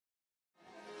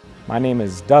My name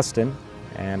is Dustin,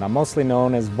 and I'm mostly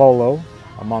known as Volo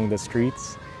among the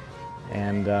streets.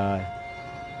 And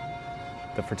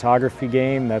the photography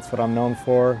game, that's what I'm known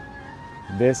for.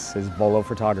 This is Volo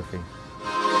photography.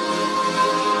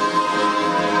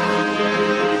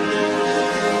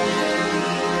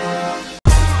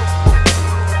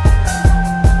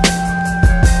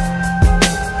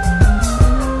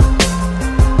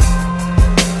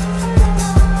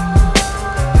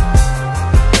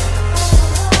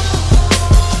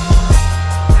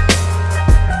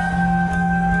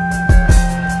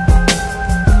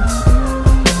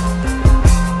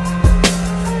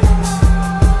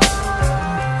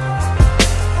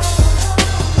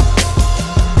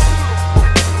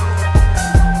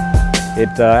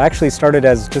 It actually started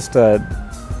as just a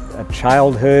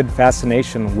childhood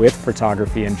fascination with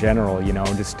photography in general, you know,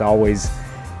 just always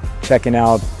checking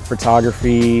out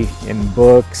photography in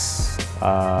books,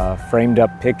 framed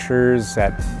up pictures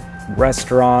at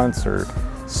restaurants or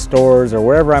stores or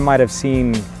wherever I might have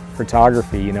seen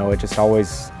photography. You know, it just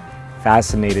always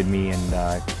fascinated me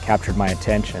and captured my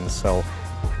attention. So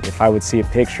if I would see a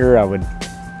picture, I would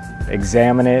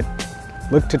examine it,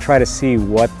 look to try to see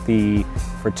what the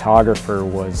photographer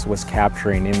was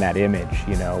capturing in that image.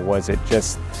 You know, was it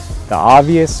just the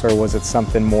obvious or was it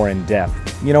something more in depth?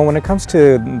 You know, when it comes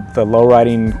to the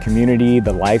lowriding community,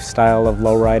 the lifestyle of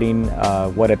lowriding,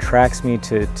 what attracts me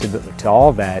to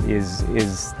all that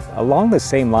is along the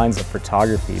same lines of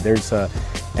photography. There's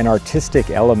an artistic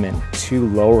element to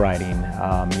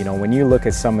lowriding. You know, when you look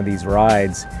at some of these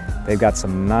rides, they've got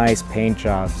some nice paint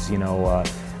jobs, you know,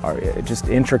 just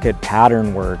intricate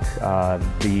pattern work,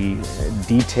 the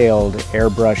detailed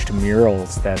airbrushed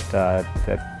murals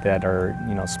that are,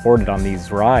 you know, sported on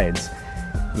these rides.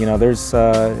 You know, there's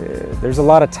a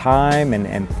lot of time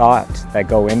and thought that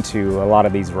go into a lot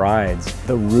of these rides.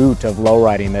 The root of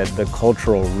lowriding, the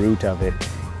cultural root of it,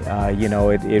 you know,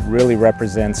 it really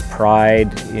represents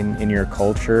pride in your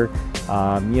culture.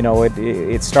 You know,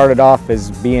 it started off as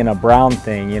being a brown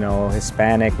thing, you know,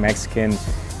 Hispanic, Mexican,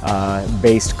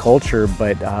 based culture,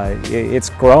 but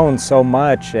it's grown so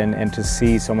much, and to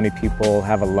see so many people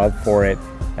have a love for it,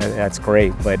 that's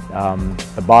great. But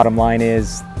the bottom line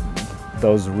is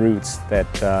those roots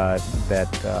that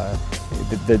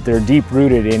they're deep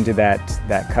rooted into that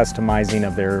customizing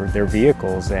of their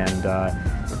vehicles, and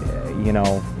you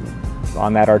know,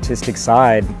 on that artistic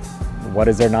side, what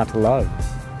is there not to love?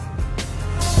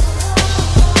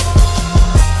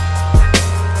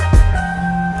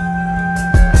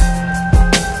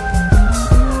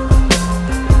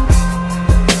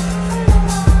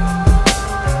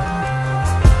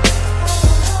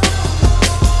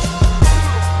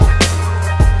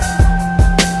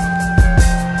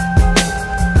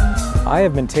 I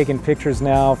have been taking pictures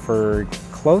now for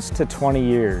close to 20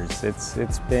 years.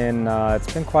 It's been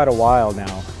quite a while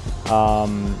now.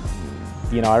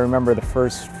 You know, I remember the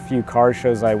first few car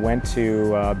shows I went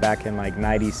to back in like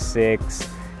 '96.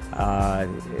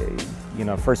 You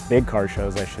know, first big car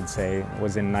shows, I should say,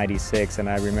 was in '96, and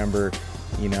I remember,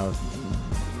 you know,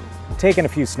 taking a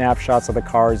few snapshots of the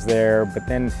cars there. But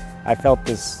then I felt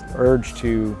this urge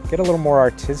to get a little more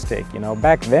artistic. You know,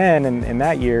 back then in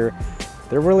that year,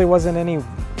 there really wasn't any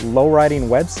lowriding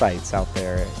websites out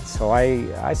there. So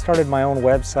I started my own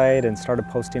website and started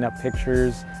posting up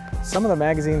pictures. Some of the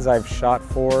magazines I've shot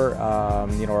for,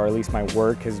 you know, or at least my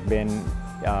work has been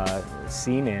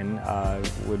seen in,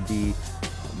 would be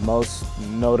most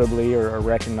notably or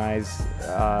recognized,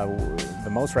 the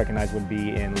most recognized would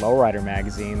be in Lowrider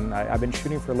magazine. I've been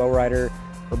shooting for Lowrider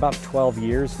for about 12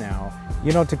 years now.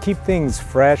 You know, to keep things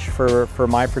fresh for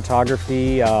my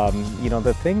photography, you know,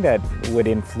 the thing that would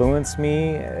influence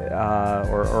me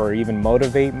or even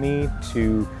motivate me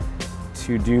to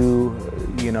do,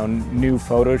 you know, new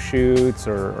photo shoots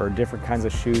or different kinds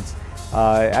of shoots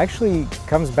actually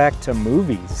comes back to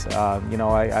movies. You know,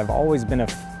 I've always been a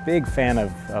big fan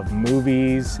of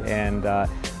movies, and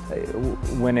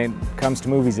when it comes to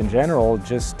movies in general,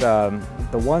 just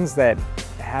the ones that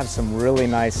have some really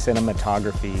nice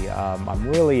cinematography. I'm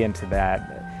really into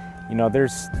that. You know,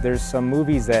 there's some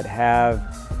movies that have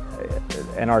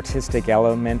an artistic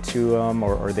element to them,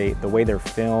 or the way they're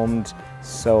filmed.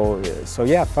 So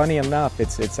yeah, funny enough,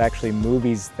 it's actually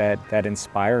movies that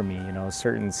inspire me. You know,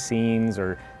 certain scenes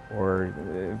or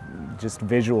just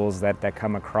visuals that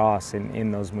come across in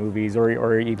those movies,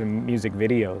 or even music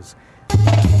videos.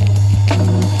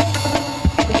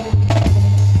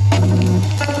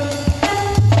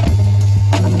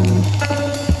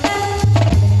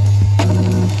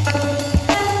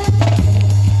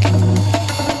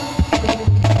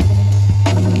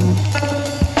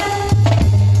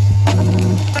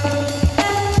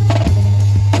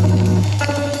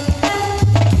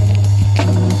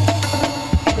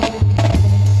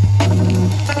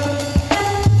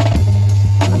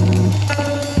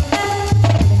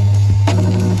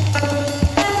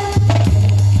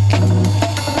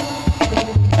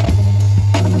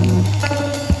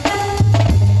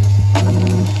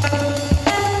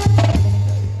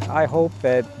 hope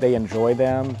that they enjoy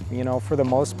them. You know, for the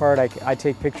most part, I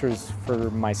take pictures for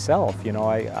myself. You know,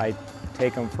 I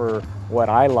take them for what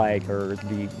I like or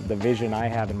the vision I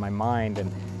have in my mind,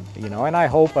 and you know, and I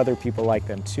hope other people like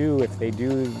them too. If they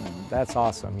do, that's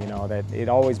awesome. You know, that it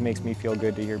always makes me feel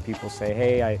good to hear people say,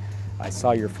 hey, I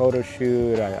saw your photo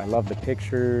shoot, I love the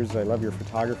pictures, I love your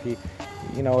photography.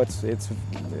 You know, it's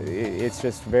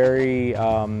just very,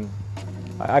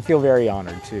 I feel very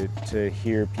honored to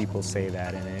hear people say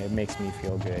that, and it makes me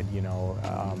feel good, you know.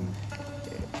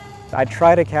 I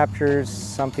try to capture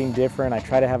something different. I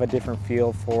try to have a different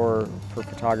feel for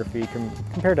photography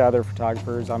compared to other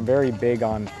photographers. I'm very big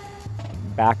on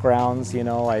backgrounds, you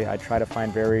know. I try to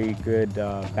find very good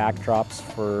backdrops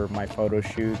for my photo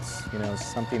shoots, you know,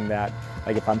 something that,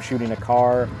 like if I'm shooting a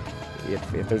car,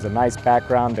 if there's a nice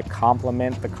background to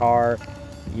complement the car,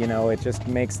 you know, it just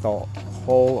makes the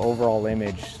whole overall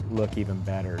image look even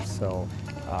better. So,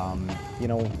 you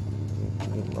know,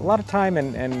 a lot of time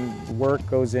and work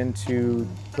goes into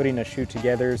putting a shoot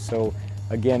together. So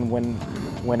again,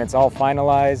 when it's all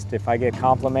finalized, if I get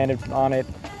complimented on it,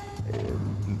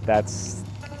 that's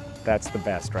the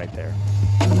best right there.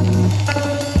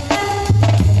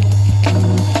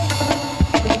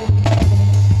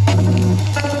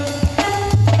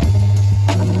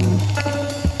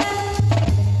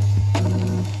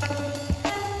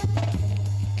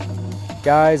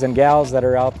 Guys and gals that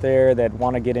are out there that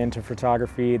want to get into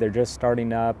photography, they're just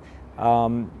starting up,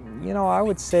 you know, I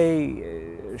would say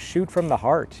shoot from the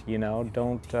heart. You know,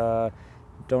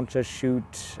 don't just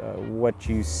shoot what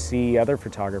you see other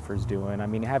photographers doing. I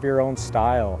mean, have your own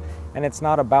style, and it's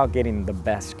not about getting the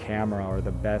best camera or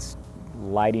the best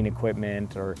lighting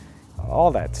equipment or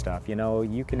all that stuff. You know,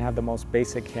 you can have the most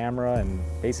basic camera and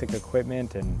basic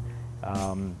equipment and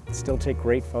still take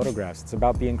great photographs. It's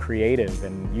about being creative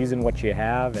and using what you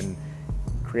have and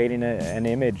creating an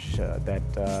image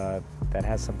that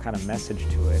has some kind of message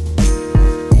to it.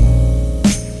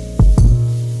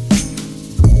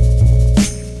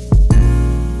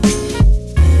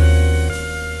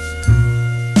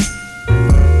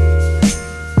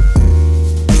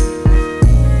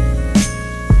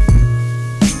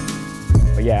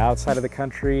 But yeah, outside of the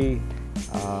country,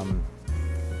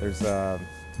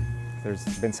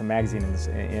 there's been some magazines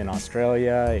in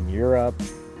Australia, in Europe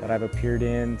that I've appeared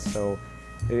in. So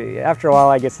after a while,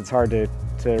 I guess it's hard to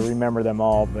remember them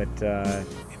all, but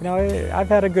you know, I've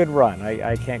had a good run.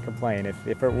 I can't complain.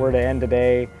 If it were to end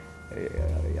today,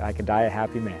 I could die a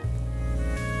happy man.